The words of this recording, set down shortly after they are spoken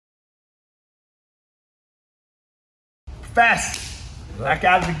Fest, back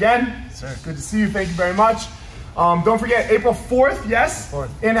at it again. Sir. Good to see you, thank you very much. Don't forget, April 4th, yes,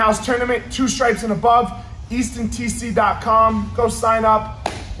 in-house tournament, 2 stripes and above, EastonTC.com, go sign up.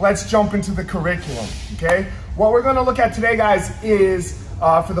 Let's jump into the curriculum, okay? What we're gonna look at today, guys, is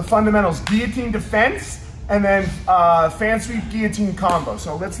for the fundamentals, guillotine defense, and then fan sweep guillotine combo.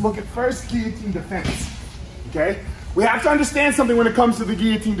 So let's look at first guillotine defense, okay? We have to understand something when it comes to the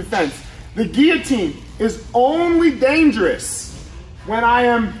guillotine defense. The guillotine is only dangerous when I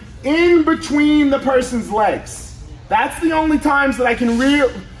am in between the person's legs. That's the only times that I can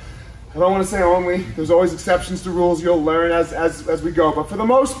I don't want to say only, there's always exceptions to rules, you'll learn as we go, but for the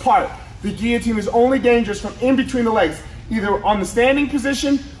most part, the guillotine is only dangerous from in between the legs, either on the standing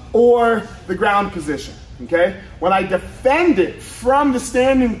position or the ground position, okay? When I defend it from the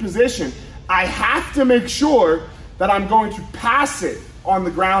standing position, I have to make sure that I'm going to pass it on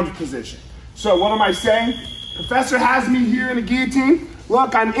the ground position. So what am I saying? Professor has me here in a guillotine.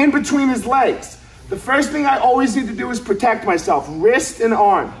 Look, I'm in between his legs. The first thing I always need to do is protect myself, wrist and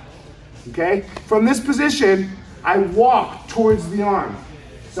arm, okay? From this position, I walk towards the arm.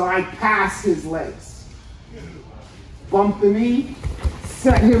 So I pass his legs. Bump the knee,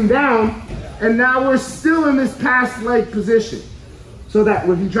 set him down, and now we're still in this passed leg position. So that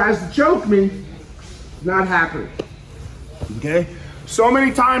when he tries to choke me, it's not happening, okay? So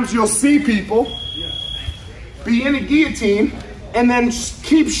many times you'll see people be in a guillotine and then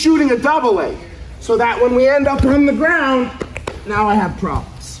keep shooting a double leg. So that when we end up on the ground, now I have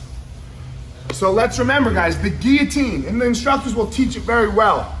problems. So let's remember, guys, the guillotine, and the instructors will teach it very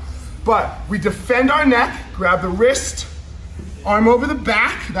well, but we defend our neck, grab the wrist, arm over the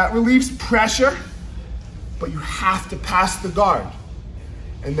back, that relieves pressure, but you have to pass the guard,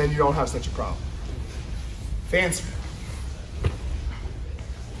 and then you don't have such a problem. Fan sweep.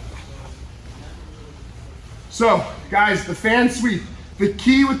 So, guys, the fan sweep, the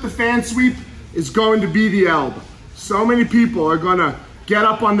key with the fan sweep is going to be the elbow. So many people are gonna get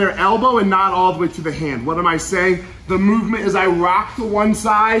up on their elbow and not all the way to the hand. What am I saying? The movement is I rock to one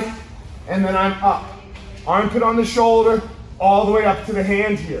side and then I'm up. Armpit on the shoulder, all the way up to the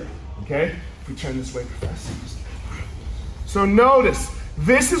hand here, okay? If we turn this way, Professor. So notice,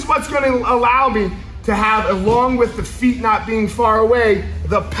 this is what's gonna allow me to have, along with the feet not being far away,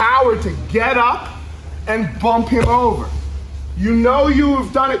 the power to get up and bump him over. You know you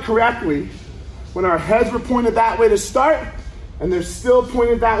have done it correctly when our heads were pointed that way to start and they're still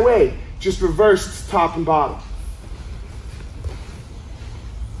pointed that way, just reversed top and bottom.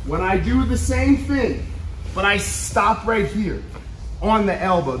 When I do the same thing, but I stop right here on the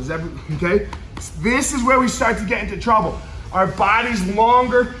elbow, okay? This is where we start to get into trouble. Our body's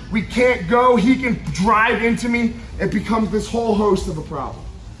longer, we can't go, he can drive into me, it becomes this whole host of a problem,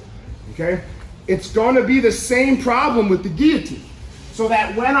 okay? It's gonna be the same problem with the guillotine. So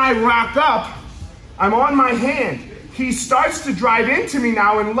that when I rock up, I'm on my hand. He starts to drive into me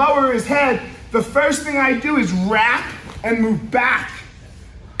now and lower his head. The first thing I do is wrap and move back.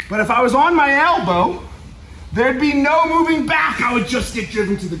 But if I was on my elbow, there'd be no moving back. I would just get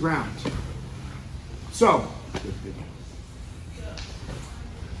driven to the ground. So,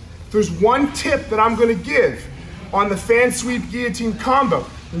 there's one tip that I'm gonna give on the fan sweep guillotine combo.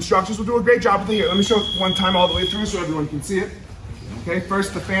 Instructors will do a great job with it here. Let me show it one time all the way through so everyone can see it. Okay,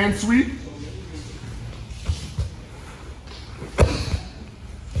 first the fan sweep.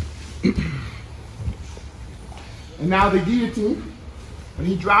 And now the guillotine. When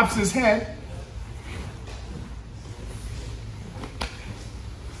he drops his head,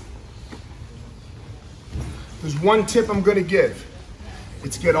 there's one tip I'm gonna give.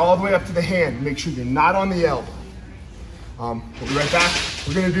 It's get all the way up to the hand. Make sure you're not on the elbow. We'll be right back.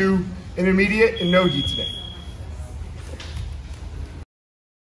 We're gonna do intermediate and no-gi today.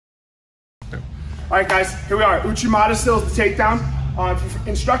 All right, guys, here we are. Uchimata still is the takedown. If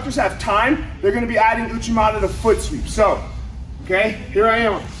instructors have time, they're gonna be adding Uchimata to foot sweep. So, okay, here I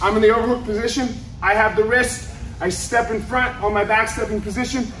am. I'm in the overhook position. I have the wrist. I step in front on my back stepping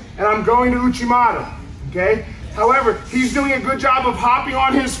position, and I'm going to Uchimata, okay? However, he's doing a good job of hopping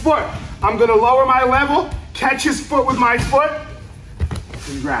on his foot. I'm gonna lower my level, catch his foot with my foot,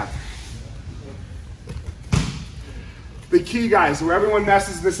 and grab. The key, guys, where everyone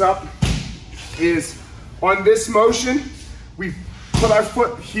messes this up is on this motion, we put our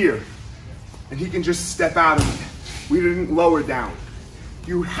foot here, and he can just step out of it. We didn't lower down.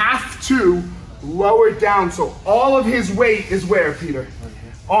 You have to lower down, so all of his weight is where, Peter?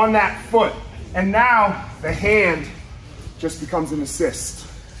 On that foot. And now the hand just becomes an assist.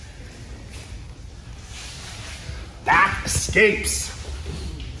 That escapes.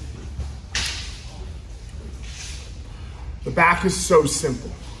 The back is so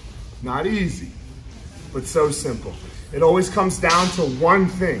simple. Not easy, but so simple. It always comes down to one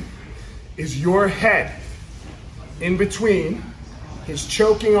thing. Is your head in between his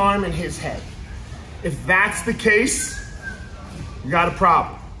choking arm and his head? If that's the case, you got a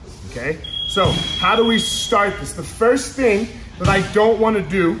problem, okay? So how do we start this? The first thing that I don't want to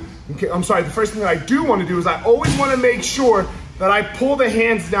do, okay, I'm sorry, the first thing that I do want to do is I always want to make sure that I pull the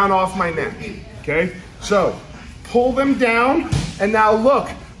hands down off my neck, okay? So pull them down, and now look,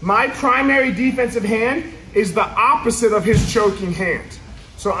 my primary defensive hand is the opposite of his choking hand.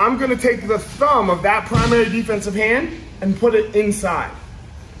 So I'm gonna take the thumb of that primary defensive hand and put it inside.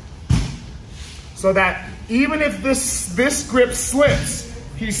 So that even if this grip slips,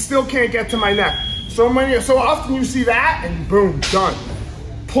 he still can't get to my neck. So often you see that and boom, done.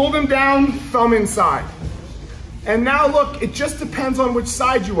 Pull them down, thumb inside. And now look, it just depends on which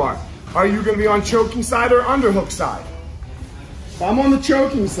side you are. Are you gonna be on choking side or underhook side? If I'm on the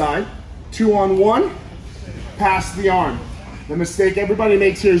choking side, 2-on-1, pass the arm. The mistake everybody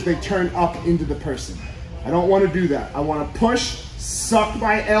makes here is they turn up into the person. I don't want to do that. I want to push, suck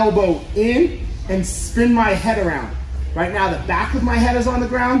my elbow in, and spin my head around. Right now, the back of my head is on the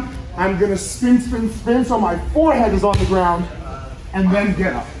ground. I'm going to spin, spin, spin, so my forehead is on the ground, and then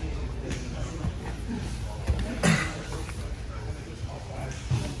get up.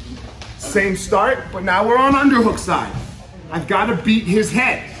 Same start, but now we're on underhook side. I've got to beat his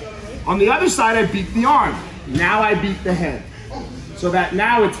head. On the other side, I beat the arm. Now I beat the head. So that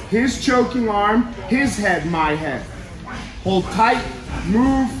now it's his choking arm, his head, my head. Hold tight,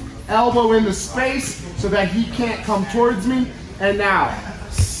 move, elbow into space so that he can't come towards me. And now,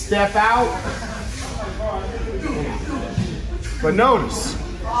 step out. But notice,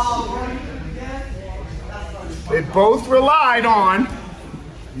 they both relied on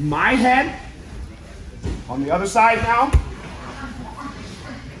my head, on the other side now,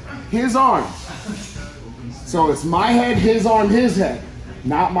 his arm. So it's my head, his arm, his head,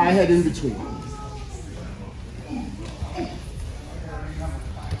 not my head in between.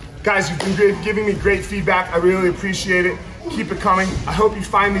 Guys, you've been giving me great feedback. I really appreciate it. Keep it coming. I hope you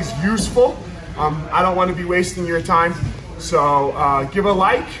find these useful. I don't want to be wasting your time. So give a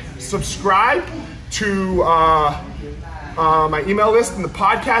like, subscribe to my email list and the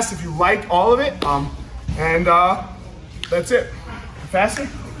podcast if you like all of it. And that's it. Faster?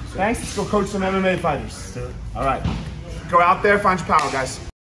 Thanks. Let's go coach some MMA fighters. All right. Go out there, find your power, guys.